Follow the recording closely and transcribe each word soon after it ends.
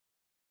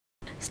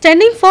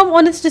Standing firm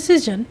on its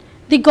decision,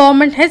 the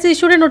government has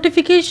issued a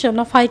notification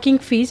of hiking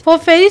fees for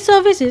ferry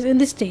services in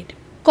the state.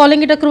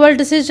 Calling it a cruel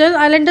decision,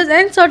 islanders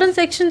and certain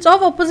sections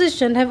of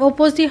opposition have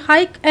opposed the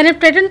hike and have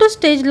threatened to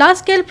stage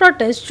large-scale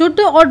protests should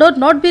the order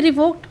not be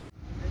revoked.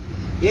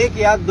 एक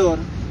याद दवर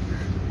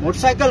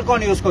motorcycle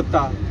कोण use करता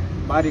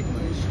बारीक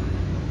मनीस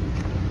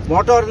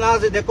motor ना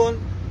देखून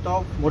तो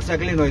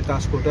मोटरसायकलीन वयता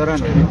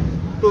स्कूटरान वयता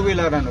टू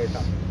व्हिलरान वयता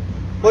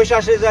पैसे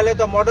आसले जाल्यार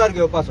तो मोटर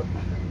घेवपाचो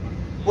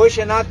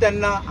पैसे ना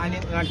तेन्ना आनी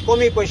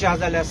कमी पैसे आसा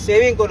जाल्यार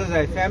सेविंग करूंक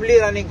जाय फॅमिली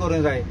रनिंग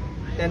करूंक जाय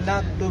तेन्ना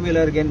टू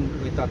व्हिलर घेवन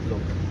वयतात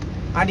लोक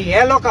आनी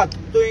हे लोकांक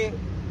तुवें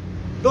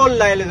टोल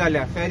लायले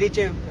जाल्यार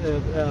फेरीचे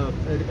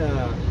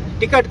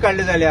टिकट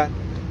काडले जाल्यार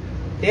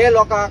ते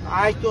लोकांक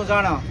आयज तूं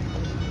जाणा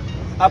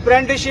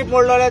अप्रेंटिसशिप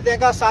म्हणलो जाल्यार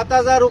तांकां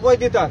 7,000 रुपये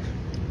दितात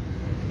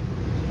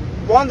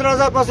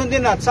 15,000 पासून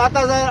दिनात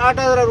 7,000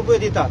 8,000 रुपये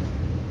दितात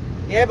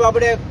हे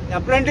बाबडे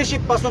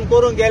अप्रेंटिसशिप पासून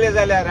करून गेले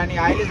जाल्यार आनी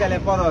आयले जाल्यार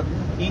परत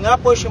हिंगा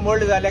पयशे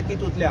मोडले जाल्यार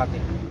कितूतले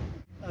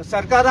आतां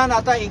सरकारान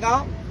आतां हिंगा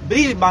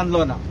ब्रिज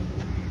बांदलो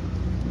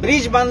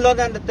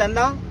ना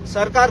तेन्ना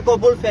सरकार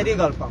कबूल फेरी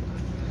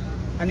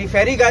घालपाक आनी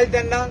फेरी घाली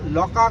तेन्ना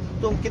लोकांक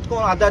तूं कितको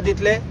आदार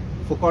दितले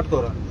फुकट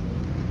करून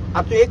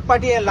आतां एक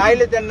पाटी हे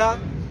लायले तेन्ना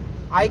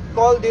I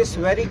call this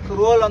very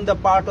cruel on the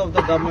part of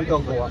the government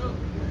of Goa.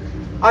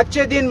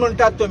 आजचे दिन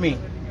म्हणटात तुम्ही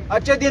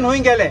आजचे दिन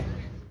होऊन गेले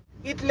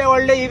इतले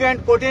व्हडले इव्हेंट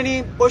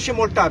कोटेनी पयशे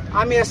मोडटात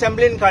आम्ही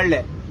असेंब्लीन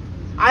काढले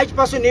आज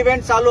पासून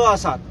इव्हेंट चालू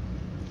आसात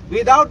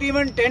without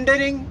even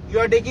tendering you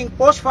R taking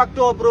post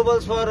facto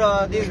approvals for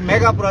these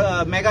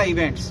mega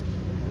events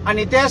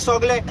आणि ते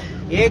सगळे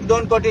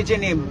 1-2 कोटीचे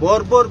न्ही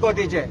भरपूर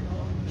कोटीचे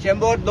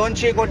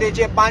 100-200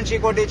 कोटीचे 500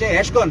 कोटीचे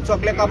हेशकोन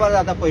सगळे काबार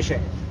जाता पयशे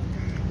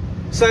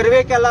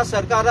सर्वे केला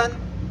सरकारान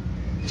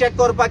चेक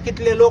करपाक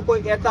कितले लोक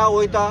येता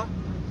वयता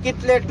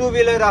कितले टू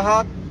व्हिलर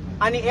आहात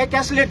आणि हे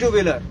कसले टू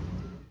व्हिलर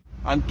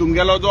आणि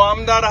तुमगेलो जो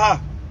आमदार आहा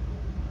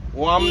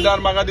वो आमदार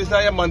म्हाका दिसता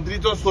हे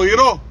मंत्रीचो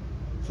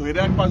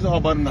सोयऱ्याक पासून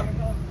खबर ना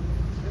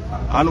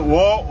आणि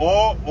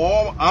वो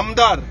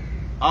आमदार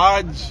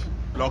आज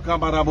लोकां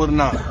बराबर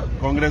ना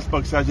काँग्रेस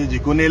पक्षाचे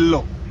जिखून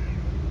येयल्लो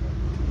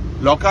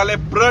लोकांले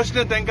प्रश्न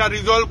तांकां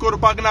रिजॉल्व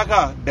करपाक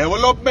नाका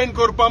डेव्हलपमेंट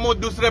करपाक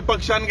दुसरे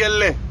पक्षान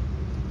गेल्ले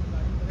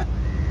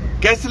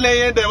कसले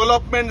हे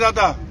डेव्हलपमेंट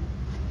जाता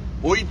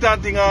वयता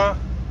थिंगा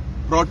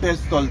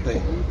प्रोटेस्ट चलताय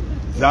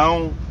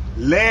जावं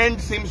land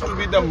Sims to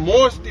be the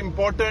most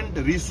important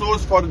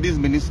resource for these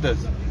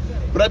ministers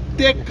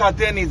प्रत्येक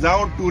खात्यांनी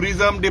जावं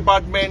टुरिझम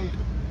डिपार्टमेंट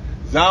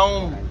जावं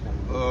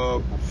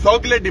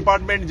सगळे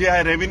डिपार्टमेंट जे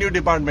आहे रेव्हेन्यू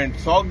डिपार्टमेंट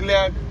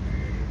सगळ्याक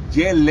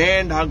जे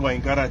लँड हा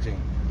गोंयकाराचे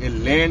हे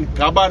लँड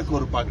काबार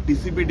करपाक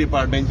टीसीपी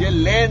डिपार्टमेंट जे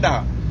लँड हा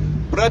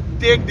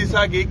प्रत्येक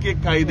दिसाक एक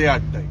कायदे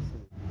हाडटाय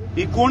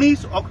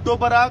 19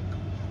 ऑक्टोबराक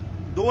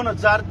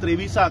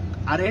 2023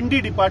 R&D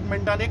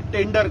डिपार्टमेंटान एक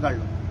टेंडर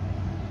काढलो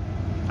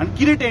आणि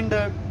कितें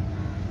टेंडर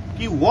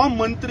की वो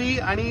मंत्री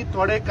आणि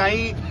थोडे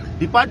काही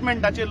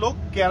डिपार्टमेंटाचे लोक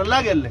केरला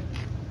गेल्ले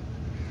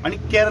आणि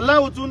केरला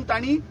वचून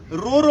तांणी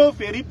रो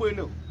फेरी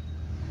पळयल्यो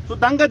सो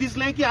तांकां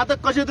दिसलें की आता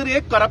कशें तरी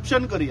एक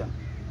करप्शन करूया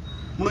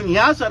म्हणून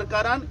ह्या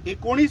सरकारान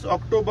 19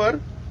 ऑक्टोबर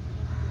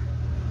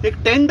एक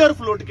टेंडर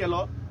फ्लोट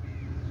केलो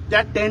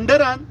त्या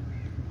टेंडरान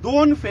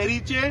 2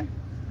 फेरीचे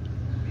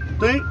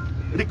थंय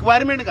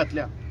रिक्वायरमेंट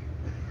घातल्या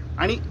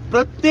आणि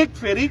प्रत्येक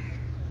फेरीक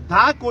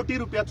 10 कोटी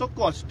रुपयाचो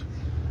कॉस्ट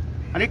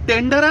आणि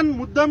टेंडरान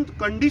मुद्दम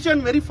condition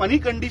very funny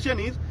condition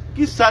is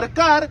की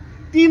सरकार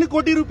 3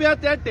 कोटी रुपया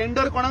त्या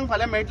टेंडर कोणाक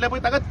फाल्यां मेळटले पळय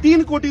ताका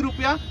 3 कोटी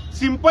रुपया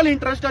सिंपल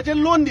इंटरेस्टाचेर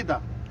लोन दिता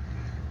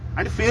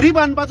आणि फेरी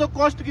बांदपाचो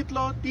कॉस्ट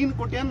कितलो 3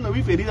 कोटयान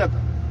नवी फेरी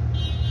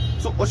जाता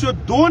सो अश्यो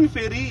 2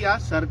 फेरी ह्या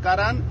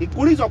सरकारान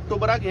 19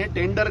 ऑक्टोबराक हे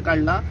टेंडर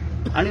काढला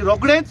आणि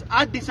रोखडेच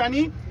 8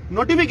 दिसांनी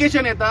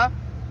नोटिफिकेशन येता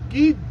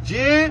की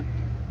जे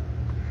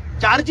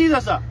चार्जीस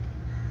आसा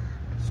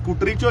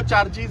स्कूटरीच्यो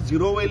चार्जीस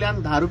 0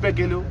 वयल्यान 10 रुपये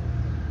केल्यो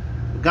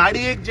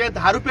गाडयेक जे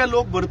 10 रुपये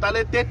लोक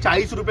भरताले ते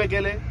 40 रुपये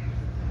केले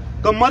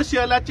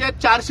कमर्शियलाचे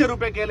 400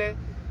 रुपये केले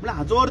म्हणजे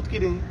हाचो अर्थ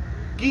कितें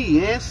की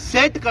हे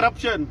set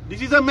corruption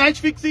this is a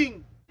match fixing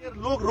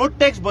लोक रोड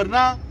टॅक्स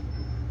भरना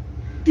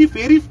ती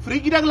फेरी फ्री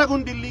कित्याक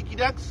लागून दिल्ली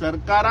कित्याक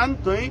सरकारान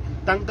थंय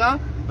तांकां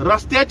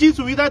रस्त्याची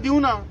सुविधा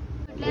दिवना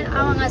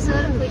हांव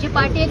हांगासर खंयचे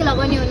पार्टयेक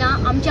लागून येवना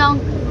आमच्या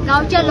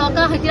गांवच्या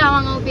लोकां खातीर हांव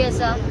हांगा उबी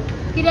आसा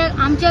कित्याक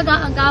आमच्या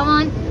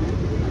गांवांत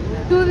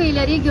टू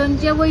व्हिलरी घेवन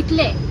जे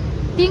वयतले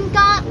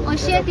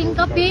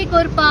तिंका पे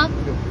करपाक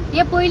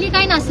हे पयलीं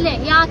कांय नासलें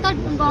हे आतां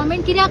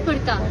गव्हर्मेंट कित्याक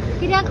करता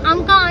कित्याक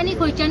आमकां आनी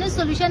खंयच्यानूच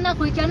सोल्युशन ना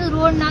खंयच्यानूच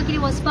रोड ना कितें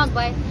वचपाक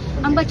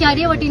भायर आमकां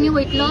चारय वटेनी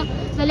वयतलो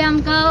जाल्यार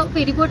आमकां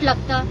फेरीबोट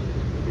लागता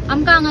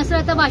आमकां हांगासर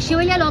आतां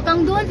भाशेवयल्या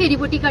लोकांक 2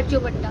 फेरीबोटी काडच्यो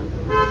पडटा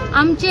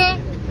आमचे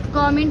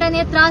गव्हर्मेंटान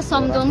हे त्रास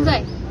समजूंक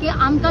जाय की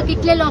आमकां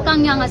कितले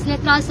लोकांक हांगासले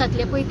त्रास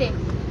जातले पळय ते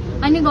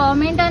आनी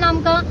गव्हर्मेंटान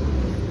आमकां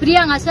फ्री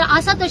हांगासर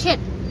आसा तशेंच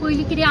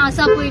पयलीं कितें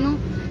आसा पळय न्हू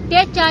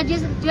तेच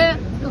चार्जीस जे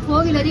 4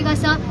 व्हिलरीक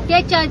आसा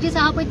तेच चार्जीस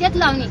आहा पळय तेच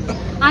लावनी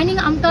आनी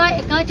आमकां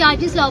एका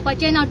चार्जीस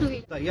लावपाचे ना टू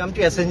व्हिलर ही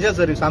आमची एसेन्शियल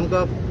सर्वीस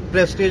आमकां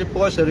प्रेस्टीज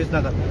पॉश सर्वीस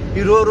नाका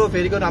ही रो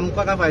फेरी करून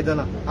आमकां काय फायदो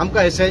ना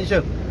आमकां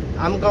एसेन्शियल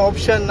आमकां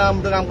ऑप्शन ना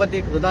म्हणटकीर आमकां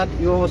ती सदांच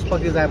यो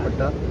वचपाक जाय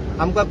पडटा.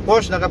 आमकां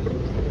कॉस्ट नाका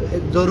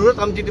जरूरत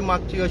आमची ती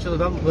मागची अशें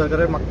सुद्दां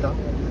सरकार मागता.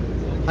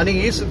 आनी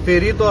ही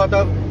फेरी तो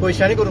आतां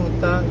पयशांनी करूंक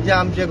सोदता जे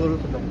आमचे करूंक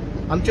सोदता.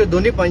 आमचे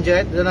दोन्ही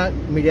पंचायत जेन्ना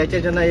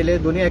मिडियाचे जेन्ना येयले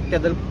दोन्ही एकट्या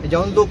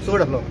हेज्यावन लोक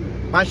चड आसलो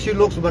 500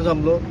 लोक सुमार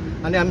जमलो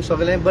आनी आमी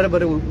सगळे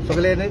बरे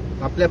सगळ्यांनी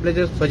आपले आपले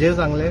जे सजेशन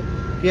सांगले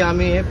की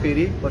आमी हे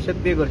फेरी अशें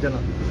पे करचे ना.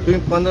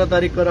 तुम्ही 15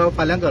 तारीख करा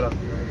फाल्यां करा.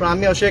 पण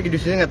आमी अशें एक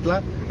डिसिजन घेतला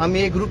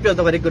आमी एक रुपया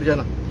फारीक करचे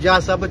ना. जे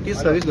आसा पळय ती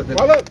सर्वीस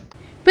करतले.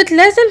 With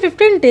less than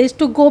 15 days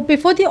to go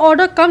before the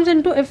order comes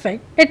into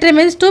effect, it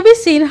remains to be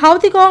seen how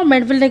the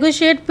government will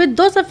negotiate with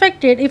those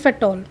affected, if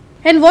at all.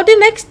 And what the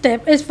next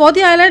step is for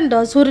the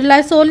islanders who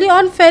rely solely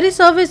on ferry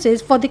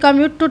services for the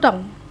commute to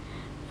town.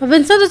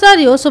 Vincent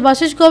Rosario,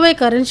 Subhashish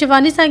Govekar and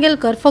Shivani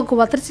Sangelkar for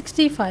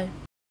GOA365.